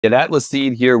At Atlas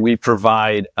Seed here, we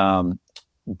provide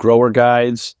grower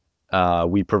guides,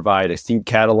 we provide a seed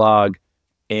catalog,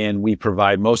 and we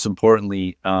provide, most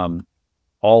importantly,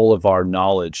 all of our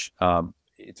knowledge.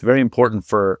 It's very important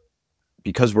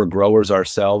because we're growers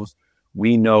ourselves,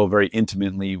 we know very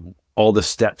intimately all the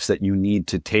steps that you need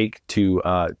to take to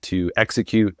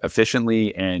execute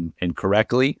efficiently and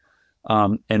correctly.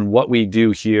 And what we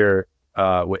do here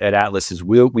at Atlas is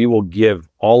we will give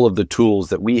all of the tools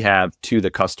that we have to the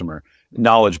customer,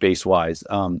 knowledge base wise.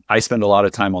 I spend a lot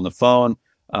of time on the phone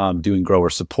doing grower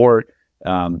support.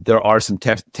 There are some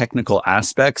technical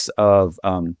aspects of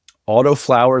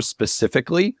autoflowers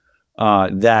specifically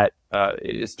that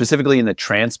specifically in the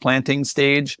transplanting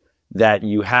stage that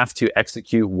you have to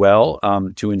execute well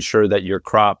to ensure that your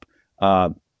crop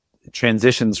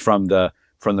transitions from the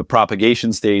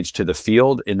propagation stage to the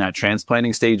field in that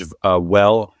transplanting stage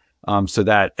so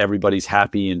that everybody's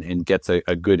happy and gets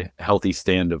a good healthy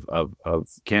stand of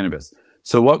cannabis.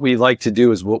 So what we like to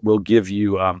do is we'll give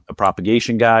you a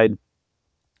propagation guide.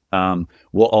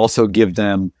 We'll also give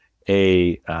them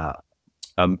a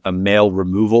male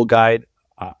removal guide.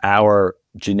 Our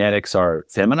genetics are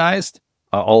feminized.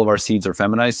 All of our seeds are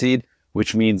feminized seed,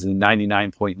 which means a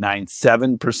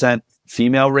 99.97%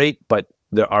 female rate, but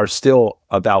there are still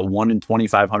about 1 in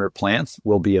 2,500 plants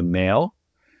will be a male.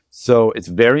 So it's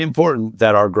very important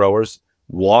that our growers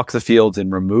walk the fields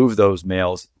and remove those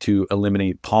males to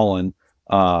eliminate pollen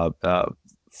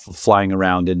flying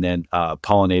around and then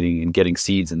pollinating and getting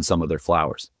seeds in some of their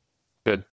flowers. Good.